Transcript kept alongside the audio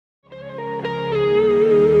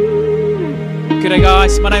G'day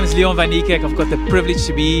guys, my name is Leon van Niekerk. I've got the privilege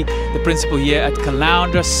to be the principal here at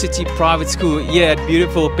Caloundra City Private School here at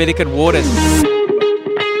beautiful Pelican Waters.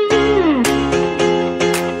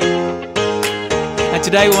 And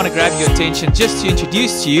today we want to grab your attention just to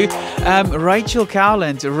introduce to you Rachel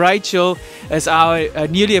Cowland. Rachel is our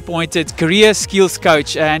newly appointed career skills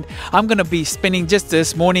coach, and I'm going to be spending just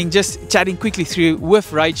this morning just chatting quickly through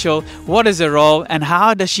with Rachel what is her role and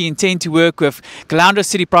how does she intend to work with Caloundra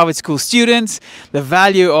City Private School students, the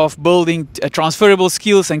value of building transferable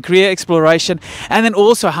skills and career exploration, and then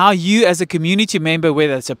also how you as a community member,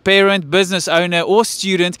 whether it's a parent, business owner or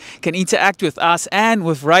student, can interact with us and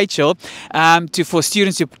with Rachel for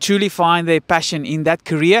students to truly find their passion in that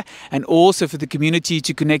career, and also for the community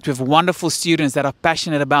to connect with wonderful students that are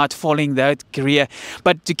passionate about following that career.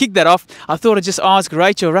 But to kick that off, I thought I'd just ask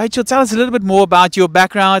Rachel. Rachel, tell us a little bit more about your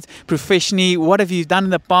background professionally. What have you done in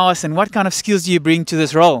the past and what kind of skills do you bring to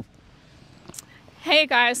this role? Hey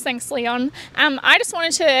guys, thanks Leon. I just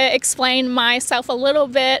wanted to explain myself a little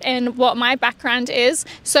bit and what my background is.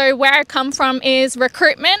 So where I come from is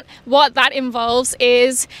recruitment. What that involves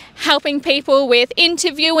is helping people with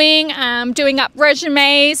interviewing, doing up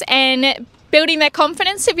resumes and building their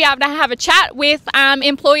confidence to be able to have a chat with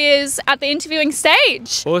employers at the interviewing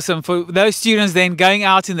stage. Awesome. For those students then going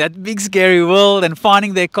out in that big scary world and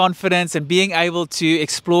finding their confidence and being able to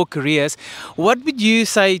explore careers, what would you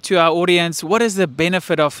say to our audience? What is the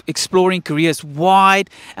benefit of exploring careers wide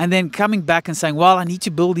and then coming back and saying, well, I need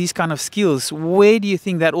to build these kind of skills? Where do you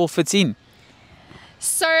think that all fits in?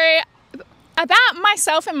 So about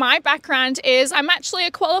myself and my background is I'm actually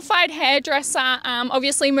a qualified hairdresser,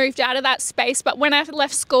 obviously moved out of that space, but when I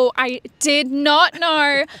left school I did not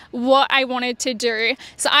know what I wanted to do.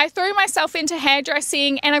 So I threw myself into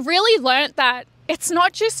hairdressing and I really learnt that it's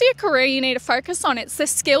not just your career you need to focus on, it's the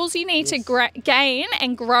skills you need to gain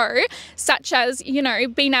and grow, such as, you know,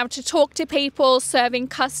 being able to talk to people, serving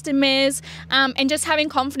customers, and just having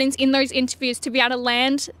confidence in those interviews to be able to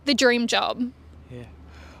land the dream job.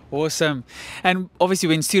 Awesome. And obviously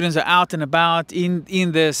when students are out and about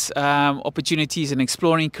in this opportunities and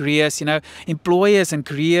exploring careers, you know, employers and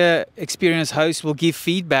career experience hosts will give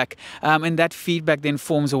feedback, and that feedback then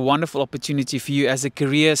forms a wonderful opportunity for you as a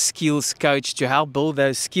career skills coach to help build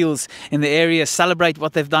those skills in the area, celebrate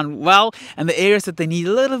what they've done well, and the areas that they need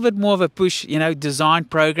a little bit more of a push, you know, design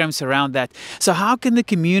programs around that. So how can the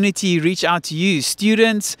community reach out to you,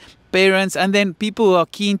 students, parents, and then people who are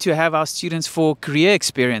keen to have our students for career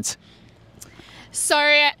experience?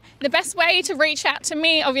 So the best way to reach out to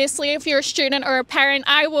me, obviously, if you're a student or a parent,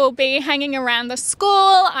 I will be hanging around the school.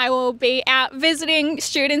 I will be out visiting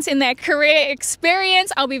students in their career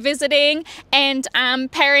experience. I'll be visiting, and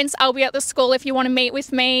parents, I'll be at the school. If you want to meet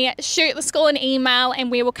with me, shoot the school an email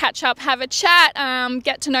and we will catch up, have a chat,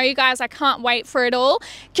 get to know you guys. I can't wait for it all.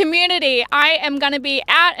 Community, I am going to be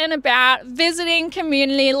out and about visiting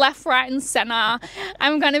community left, right and centre.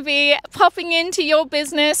 I'm going to be popping into your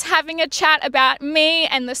business, having a chat about me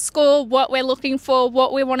and the school, what we're looking for,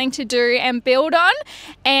 what we're wanting to do and build on,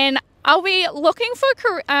 and I'll be looking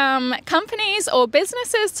for companies or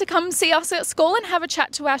businesses to come see us at school and have a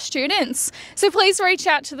chat to our students. So please reach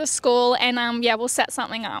out to the school and yeah, we'll set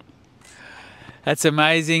something up. That's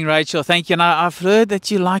amazing, Rachel. Thank you. And I've heard that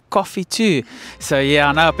you like coffee too. So yeah,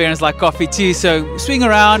 I know our parents like coffee too. So swing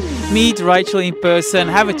around, meet Rachel in person,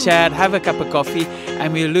 have a chat, have a cup of coffee,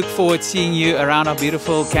 and we look forward to seeing you around our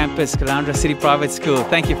beautiful campus, Caloundra City Private School.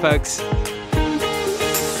 Thank you, folks.